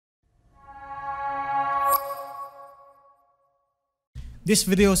This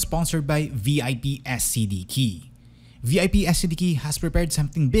video is sponsored by VIP SCD Key. VIP SCD Key has prepared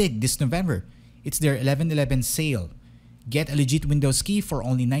something big this November. It's their 11/11 sale. Get a legit Windows key for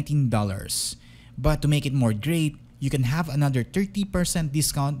only $19. But to make it more great, you can have another 30%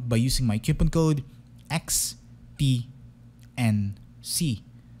 discount by using my coupon code XTNC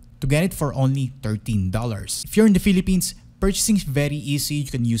to get it for only $13. If you're in the Philippines, purchasing is very easy.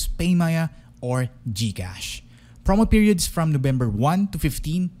 You can use PayMaya or GCash. Promo periods from November 1 to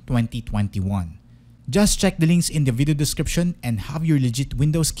 15, 2021. Just check the links in the video description and have your legit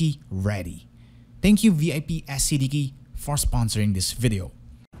Windows key ready. Thank you VIP SCD Key for sponsoring this video.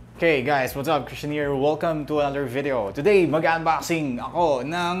 Okay guys, what's up? Christian here. Welcome to another video. Today, mag-unboxing ako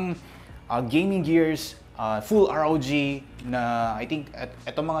ng gaming gears, full ROG na I think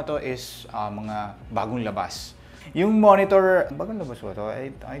ito mga to is mga bagong labas. Yung monitor, bagong labas ba to?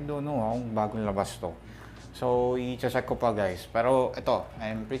 I don't know kung bagong labas to. So, i-check ko pa guys. Pero ito,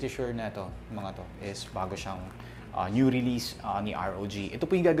 I'm pretty sure na ito, mga to is bago siyang new release ni ROG. Ito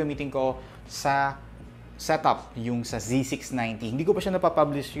po yung gagamitin ko sa setup, yung sa Z690. Hindi ko pa siya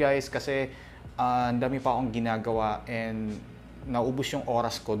napapublish guys kasi ang dami pa akong ginagawa and naubos yung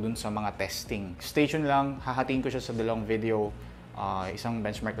oras ko dun sa mga testing. Stay tuned lang, hahatiin ko siya sa dalawang video. Isang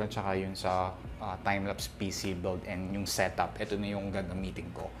benchmark lang tsaka yun sa time-lapse PC build and yung setup. Ito na yung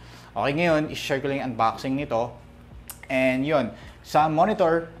gagamitin ko. Okay, ngayon, i-share ko lang yung unboxing nito. And yun, sa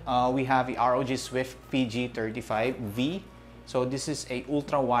monitor, we have the ROG Swift PG35V. So this is a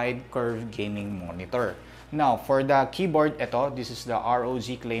ultra-wide curved gaming monitor. Now, for the keyboard, ito, this is the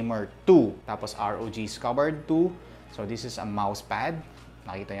ROG Claymore II. Tapos ROG Scabbard II. So this is a mousepad.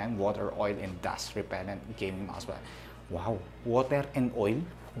 Nakita yan, water, oil, and dust repellent gaming mousepad. Wow, water and oil?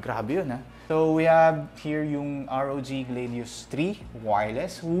 Grabe yun, ha? So we have here yung ROG Gladius 3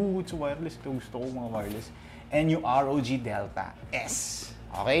 wireless. Ooh, it's wireless. Ito gusto ko mga wireless. And yung ROG Delta S.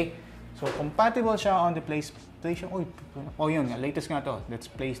 Okay? So compatible siya on the PlayStation. Oh yun, latest nga to. That's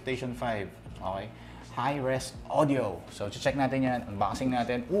PlayStation 5. Okay? High-res audio. So check natin yan. Unboxing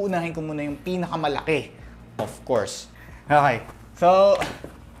natin. Uunahin ko muna yung pinakamalaki. Of course. Okay. So,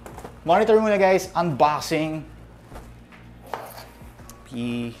 monitor muna guys. Unboxing.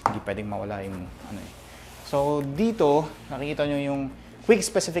 Hindi pwedeng mawala yung ano eh. So dito, nakikita nyo yung quick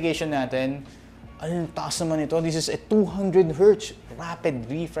specification natin. Ang taas naman ito. This is a 200 Hz rapid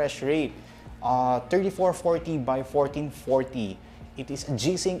refresh rate. 3440 by 1440. It is a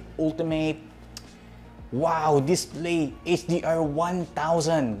G-Sync Ultimate. Wow! Display HDR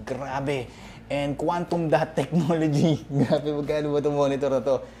 1000. Grabe. And quantum dot technology. Grabe, magkano ba itong monitor na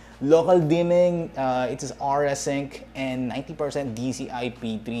to? Local dimming, it is RS sync and 90%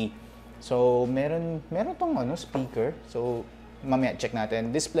 DCI-P3. So, meron tong speaker. So, mamaya check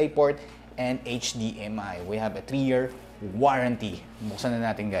natin. DisplayPort and HDMI. We have a 3-year warranty. Buksan na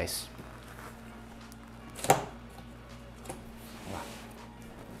natin, guys. Wow.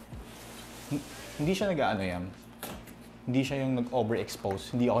 Hindi siya nag-ano yan. Hindi siya yung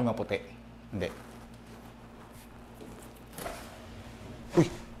nag-overexpose. Hindi ako maputi. Hindi. Uy!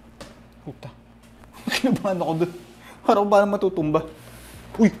 Puta. Kinabahan ako doon. Parang ba matutumba?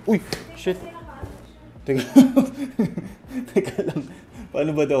 Uy! Uy! Shit! Teka. Teka lang.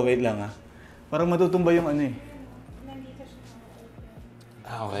 Paano ba ito? Wait lang ha. Parang matutumba yung ano eh.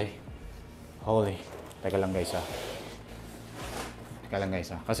 Okay. Holy. Teka lang guys ha. Teka lang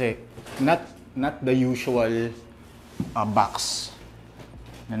guys ha. Kasi not the usual box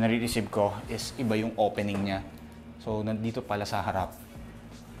na nare-receive ko is iba yung opening niya. So nandito pala sa harap.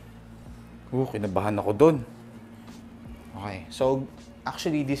 Kinabahan ako doon. Okay, so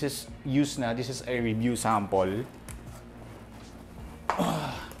actually this is used na. This is a review sample.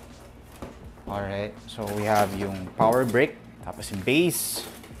 Alright, so we have yung power brick, tapos yung base.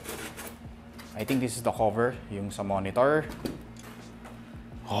 I think this is the cover, yung sa monitor.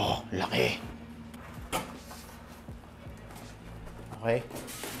 Oh, laki. Okay.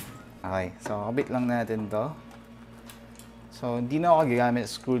 Okay, so kabit lang natin to. So, hindi na ako gagamit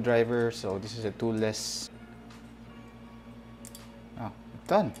screwdriver. So, this is a toolless. Oh,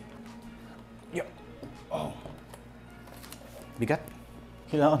 done. Yo. Oh. Bigat.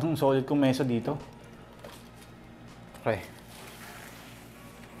 Kailangan ng solid kong mesa dito. Okay.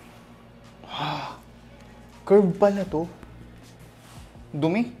 Curve pala to.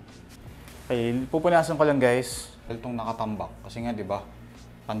 Dumi. Okay, pupunasan ko lang guys. Itong nakatambak. Kasi nga, di ba?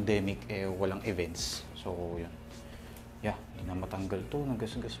 Pandemic, eh, walang events. So, yun. Yeah, hindi na matanggal to.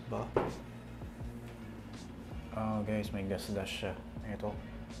 Nagasgas ba? Oh guys, may gas-gas siya. Ito.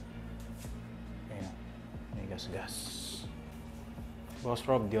 Ayan. May gas-gas. Boss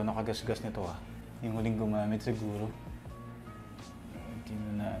Rob, di ako nakagas-gas nito ha. Yung huling gumamit siguro.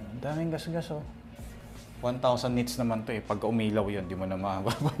 Yan, ang daming gas-gas oh. 1,000 nits naman to eh. Pagka umilaw yun, di mo na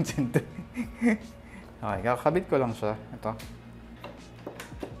makapansin to. Okay, kakabit ko lang siya. Ito.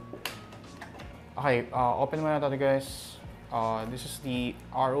 Okay, open muna natin guys. This is the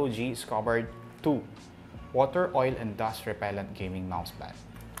ROG Scabbard II Water, Oil, and Dust Repellent Gaming Mousepad.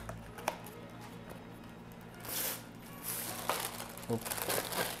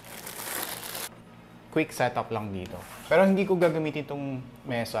 Quick setup lang dito. Pero hindi ko gagamitin itong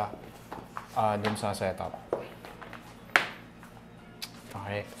mesa dun sa setup.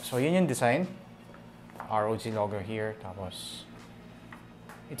 Okay, so yun yung design. ROG logo here, tapos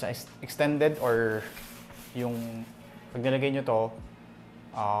it's extended or yung pag nilagay nyo to,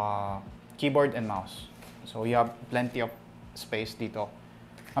 keyboard and mouse. So you have plenty of space dito.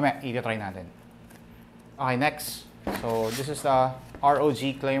 Mamaya, i-try natin. Okay, next. So this is the ROG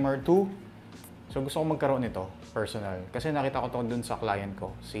Claymore II. So gusto ko magkaroon nito, personal. Kasi nakita ko to dun sa client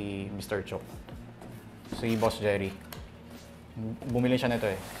ko, si Mr. Chok. Si Boss Jerry. Bumili siya nito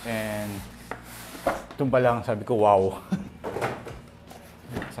eh. And doon pa lang sabi ko, wow.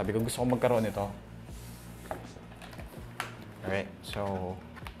 Sabi ko, gusto ko magkaroon nito. Alright, so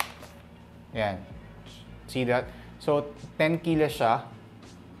yan. See that? So 10 kilos siya.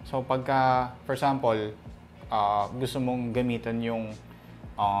 So pagka, for example, gusto mong gamitan yung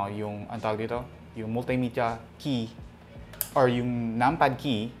ang tawag dito, yung multimedia key or yung numpad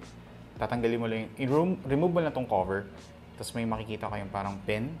key, tatanggalin mo lang remove mo lang tong cover, tapos may makikita kayong parang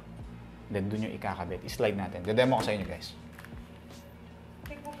pin, then dun yung ikakabit. I-slide natin. Demo ko sa inyo guys.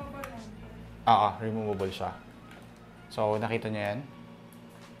 Removable siya. So nakita niyo yan.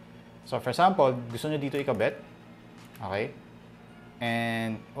 So for example, gusto niyo dito ikabit. Okay?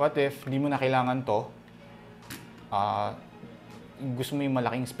 And what if di mo na kailangan to? Gusto mo yung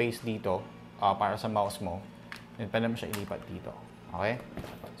malaking space dito para sa mouse mo, then pwede mo siya ilipat dito. Okay?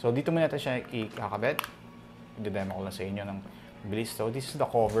 So dito mo natin siya ikakabit. I-demo ko lang sa inyo ng bilis. So this is the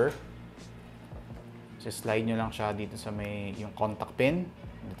cover. So slide nyo lang siya dito sa may yung contact pin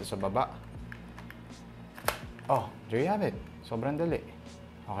dito sa baba. Oh, there you have it. Sobrang dali.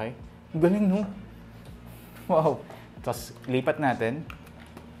 Okay? Galing, no? Wow. Tapos lipat natin.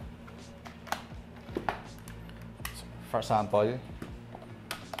 For example,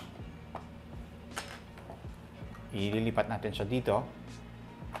 ililipat natin siya dito.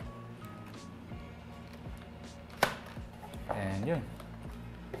 And yun.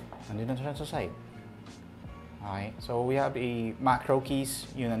 Nandito na siya sa side. Okay. So we have a macro keys,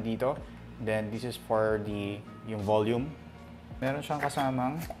 yun nandito. Then this is for yung volume. Meron siyang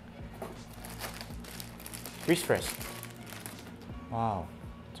kasamang wrist rest. Wow.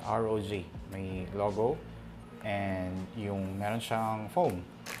 It's ROG. May logo. And yung meron siyang foam.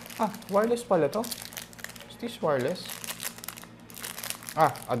 Wireless pala to. Is this wireless?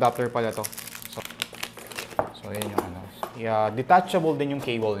 Adapter pala to. So yun yung ano. Yeah, detachable din yung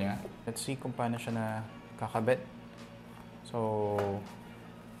cable niya. Let's see kung paano siya na kakabit. So,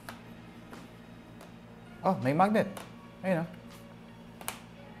 may magnet. Ayun,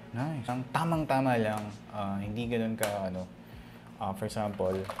 nice. Ang tamang-tama lang. Hindi ganun ka, for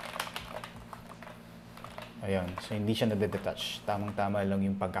example, ayan. So, hindi siya nade-detach. Tamang-tama lang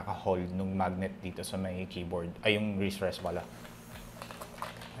yung pagkaka-hold ng magnet dito sa may keyboard. Ay, yung wrist rest pala.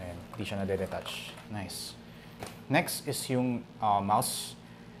 Ayan. Hindi siya nade-detach. Nice. Next is yung mouse.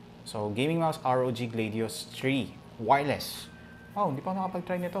 So, gaming mouse ROG Gladius 3. Wireless. Hindi pa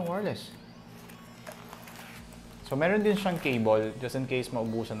nakapag-try nito. Wireless. So, meron din siyang cable just in case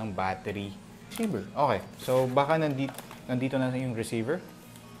maubusan ng battery. Receiver. Okay. So, baka nandito na yung receiver.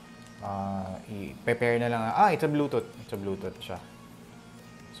 I-prepare na lang. It's a Bluetooth. It's a Bluetooth siya.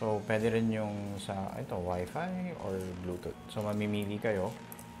 So, pwede rin yung sa, Wi-Fi or Bluetooth. So, mamimili kayo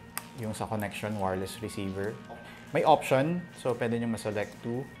yung sa connection wireless receiver. May option. So, pwede nyo ma-select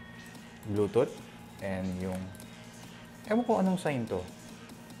to Bluetooth. And yung, ewan ko anong sign to.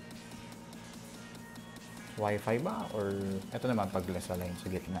 Wi-Fi ba? Or, ito naman, pag-less line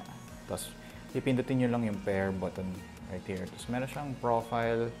sa gitna. Tapos, ipindutin nyo lang yung pair button right here. Tapos, meron siyang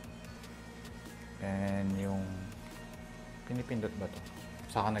profile. And yung, pinipindot ba to?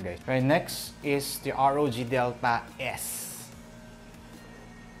 Saka na guys. Okay, next is the ROG Delta S.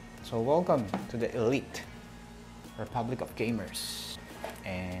 So, welcome to the elite Republic of Gamers.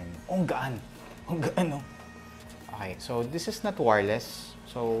 And, ang gaan. Ang gaan, no? Okay, so this is not wireless.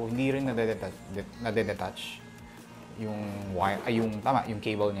 So, hindi rin nade-detach yung wire, yung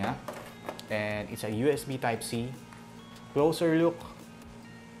cable niya. And it's a USB Type-C. Closer look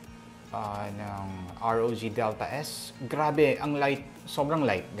ng ROG Delta S. Grabe, ang light. Sobrang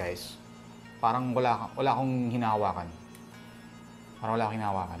light, guys. Parang wala akong hinahawakan. Parang wala akong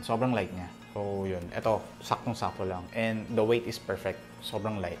hinahawakan. Sobrang light niya. So, yun. Ito, saktong-sakto lang. And the weight is perfect.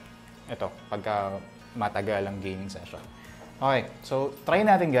 Sobrang light. Ito, pagka matagal ang gaming session. Okay, so try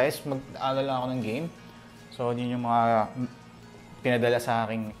natin guys. Mag-aalala ako ng game. So, yun yung mga pinadala sa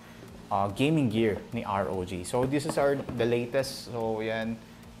aking gaming gear ni ROG. So, this is the latest. So, yan.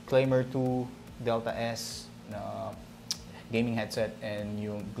 Claymore II, Delta S, na gaming headset, and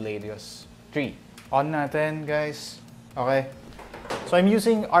yung Gladius 3. On natin guys. Okay. So I'm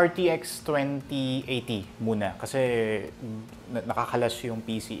using RTX 2080 muna kasi nakakalas yung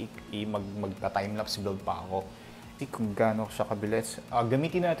PC, magta-timelapse build pa ako. Hindi kung gaano siya kabilis.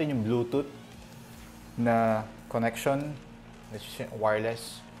 Gamitin natin yung Bluetooth na connection, which is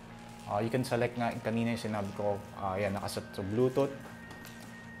wireless. You can select nga, kanina yung sinabi ko, yan, nakaset sa Bluetooth.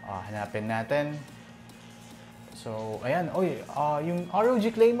 Hanapin natin. So, ayan, yung ROG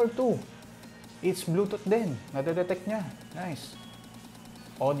Claymore II. It's Bluetooth din. Nadedetect niya. Nice.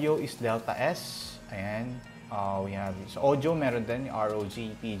 Audio is Delta S. Ayan. We have, so audio meron din, ROG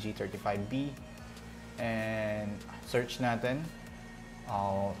PG35V. And search natin.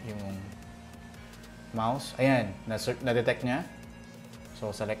 Yung mouse. Ayan. Na-detect niya. So,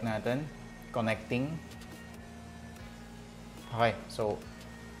 select natin. Connecting. Okay. So,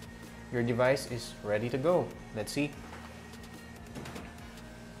 your device is ready to go. Let's see.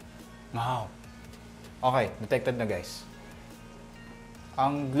 Wow. Okay, detected na guys.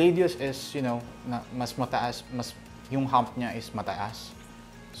 Ang Gladius is, mas mataas, yung hump niya is mataas.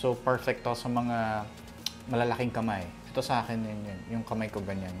 So, perfect to sa mga malalaking kamay. Ito sa akin yung kamay ko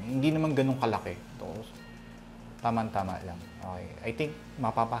ganyan. Hindi naman ganun kalaki. Ito, tama-tama lang. Okay, I think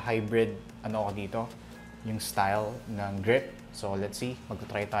mapapa-hybrid ako dito, yung style ng grip. So, let's see.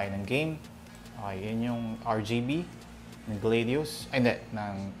 Mag-try tayo ng game. Okay, yun yung RGB ng Gladius. Ay, hindi,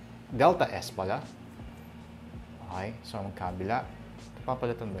 ng Delta S pala. Okay, so magkabila.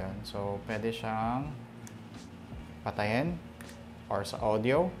 Papalitan ba yun? So, pwede siyang patayin or sa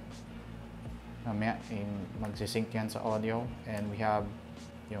audio. Mamaya, magsisync yan sa audio. And we have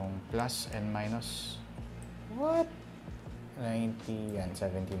yung plus and minus. What? 90 yan,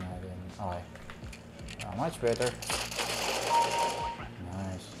 70 natin. Okay. Much better.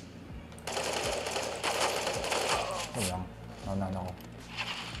 Nice. Ito lang. Naunan ako.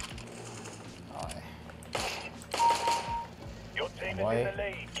 Okay. Boy.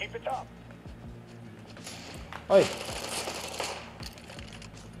 Oy!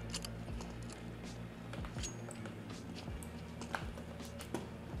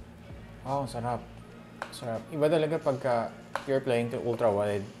 Oh, sarap. Sarap. Iba talaga pagka you're playing to ultra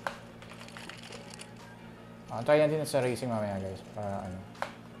wide. Try natin sa racing mamaya guys. Para ano.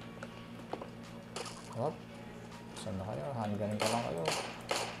 Hop. Saan na kayo? Handganin pa lang kayo.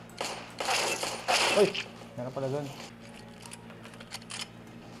 Uy! Meron pala dun.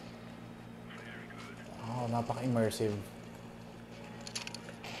 Oh, napaka-immersive.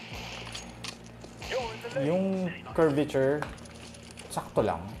 Yung curvature, sakto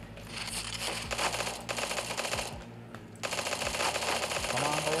lang.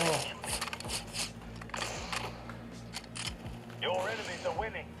 Samahan kayo. Your enemies are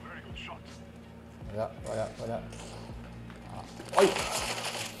winning. Very good shot. Wala. Ay!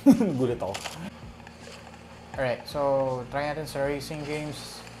 Gulit ako. Alright, so try natin sa racing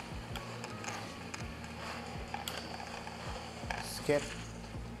games. Skip.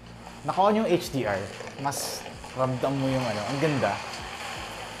 Naka-on yung HDR. Mas ramdam mo yung ano. Ang ganda.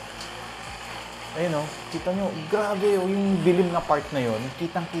 Ayun o. Kita nyo. Grabe o. Yung dilim na part na yun.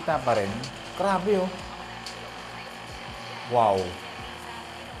 Kitang-kita pa rin. Grabe o. Wow.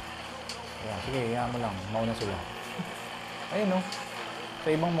 Ayan, sige, hayaan mo lang. Mauna sila. Ayun o. Sa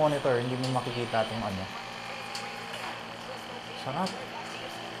ibang monitor, hindi mo makikita itong ano. Sarap.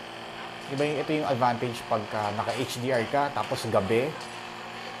 Ito yung advantage pagka naka-HDR ka, tapos gabi.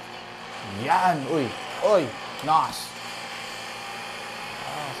 Yan! Uy! Uy! Nice!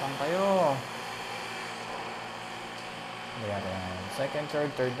 Saan kayo? Ayan. Second,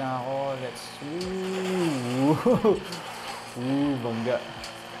 third na ako. Let's... bangga.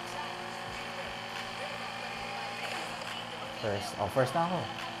 First na ako.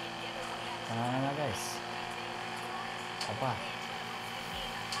 Na guys. Opa.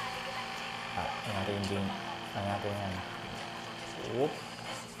 Yan natin yung game. Yan natin yan. Whoop.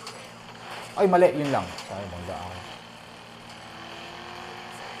 Ay, mali. Yun lang. Sorry, bangga ako.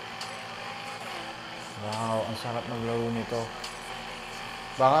 Wow, ang sarap maglaro nito.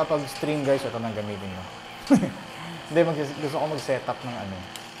 Baka pag stream guys, ito nang gamitin mo. Hindi, gusto ko mag-setup ng ano.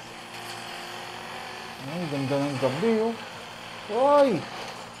 Ay, ganda ng gabi oh. Oy!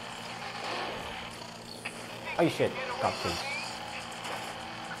 Ay, shit. Cupcake.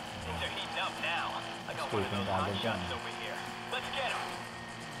 statement agad yan. over here. Let's get him.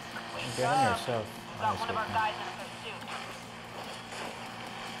 Get on yourself. Got one of our guys in pursuit.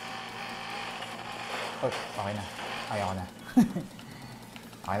 Oh, okay na. Ayaw na.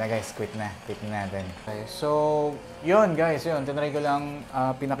 Okay na guys, quit na natin. Okay, so, yun guys, yun. Tinry ko lang,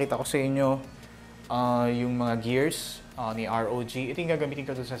 pinakita ko sa inyo yung mga gears ni ROG. Ito yung gagamitin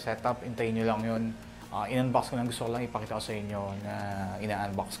ko doon sa setup. Hintayin nyo lang yun. In-unbox ko lang, gusto ko lang ipakita ko sa inyo na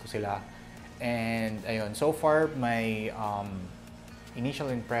ina-unbox ko sila. And ayun, so far my initial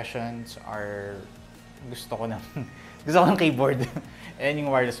impressions are gusto ko ng keyboard and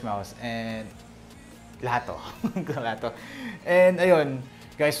yung wireless mouse and lahat to. And ayun,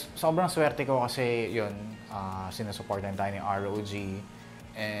 guys, sobrang swerte ko kasi yun, sinusuportan tayo ni ROG.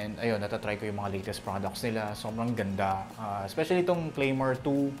 And ayun, natatry ko yung mga latest products nila. Sobrang ganda. Especially itong Claymore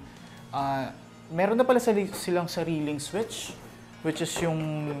II. Meron na pala silang sariling switch, which is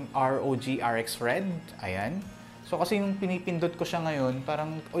yung ROG RX Red. Ayan. So kasi yung pinipindot ko siya ngayon,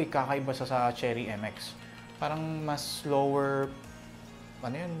 parang, uy, kakaiba sa Cherry MX. Parang mas lower,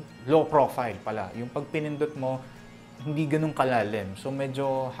 low profile pala. Yung pag pinindot mo, hindi ganun kalalim. So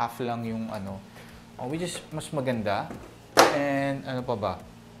medyo half lang yung which is mas maganda. And ano pa ba?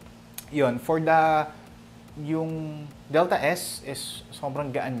 Yun, yung Delta S is sobrang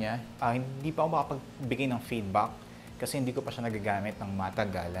gaan niya. Hindi pa ako makapagbigay ng feedback kasi hindi ko pa siya nagagamit ng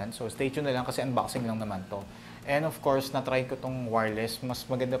matagalan. So stay tuned na lang kasi unboxing lang naman to. And of course, na-try ko tong wireless. Mas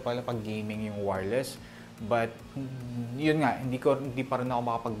maganda pala pag gaming yung wireless. But yun nga, hindi pa rin ako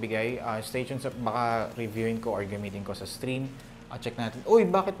makapagbigay. Stay tuned, baka reviewin ko or gamitin ko sa stream. Check natin. Uy,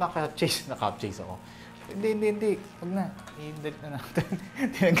 bakit naka-chase ako? Hindi. Huwag na. I-delete na natin.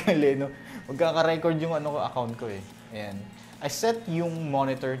 Tinanggalin, no? Magkaka-record yung account ko eh. Ayan. I set yung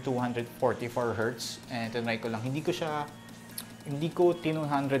monitor 244Hz and tinry ko lang. Hindi ko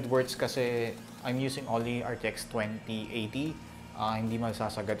 100 Hz kasi I'm using only RTX 2080. Hindi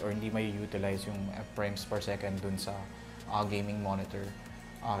masasagad or hindi may utilize yung frames per second dun sa gaming monitor.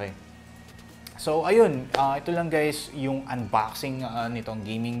 Okay. So, ayun. Ito lang guys yung unboxing nitong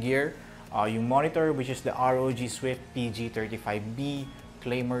gaming gear. Yung monitor, which is the ROG Swift PG35V,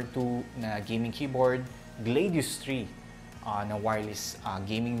 Claymore II na gaming keyboard, Gladius 3 na wireless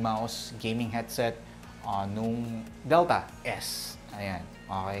gaming mouse, gaming headset, nung Delta S. Ayan.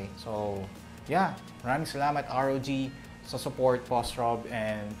 Okay. So, yeah. Maraming salamat ROG sa support, Post-Rob,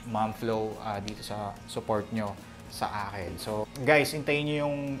 and Momflow dito sa support nyo sa akin. So, guys, hintayin nyo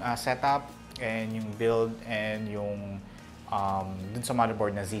yung setup and yung build and yung dun sa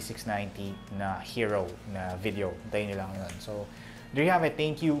motherboard na Z690 na Hero na video. Hintayin nyo lang yun. So, there you have it.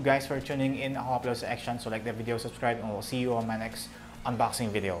 Thank you guys for tuning in. Ako upload sa Xtian. So, like the video, subscribe, and we'll see you on my next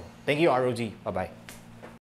unboxing video. Thank you, ROG. Bye-bye.